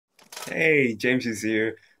Hey, James is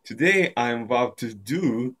here. Today I'm about to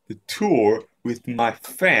do the tour with my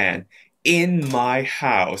fan in my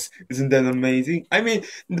house. Isn't that amazing? I mean,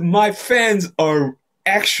 my fans are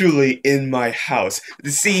actually in my house.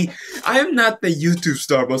 You see, I am not the YouTube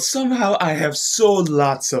star, but somehow I have so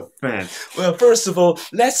lots of fans. Well, first of all,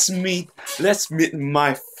 let's meet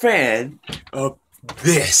my fan of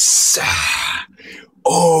this.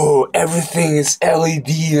 Oh, everything is LED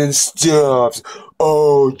and stuff.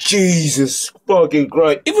 Oh, Jesus fucking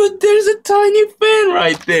Christ. Even there's a tiny fan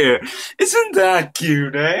right there. Isn't that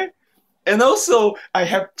cute, eh? And also, I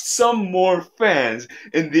have some more fans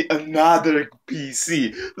in the another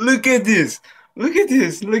PC. Look at this. Look at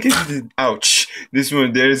this. Look at this. Ouch. This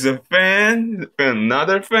one, there's a fan,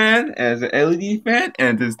 another fan, and an LED fan,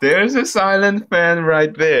 and there's a silent fan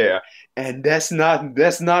right there. And that's not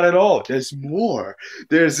at all. There's more.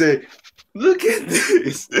 There's a look at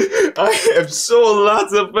this. I have so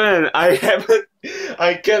lots of fans.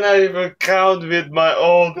 I cannot even count with my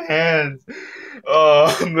own hands.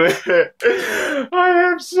 Oh man, I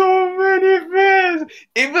have so many fans.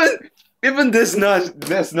 Even that's not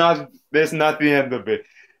the end of it.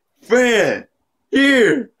 Fan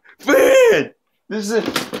here, fan. This is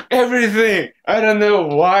everything. I don't know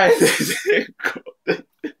why this is called this.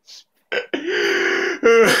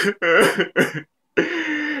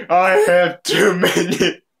 I have too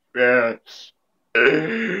many fans.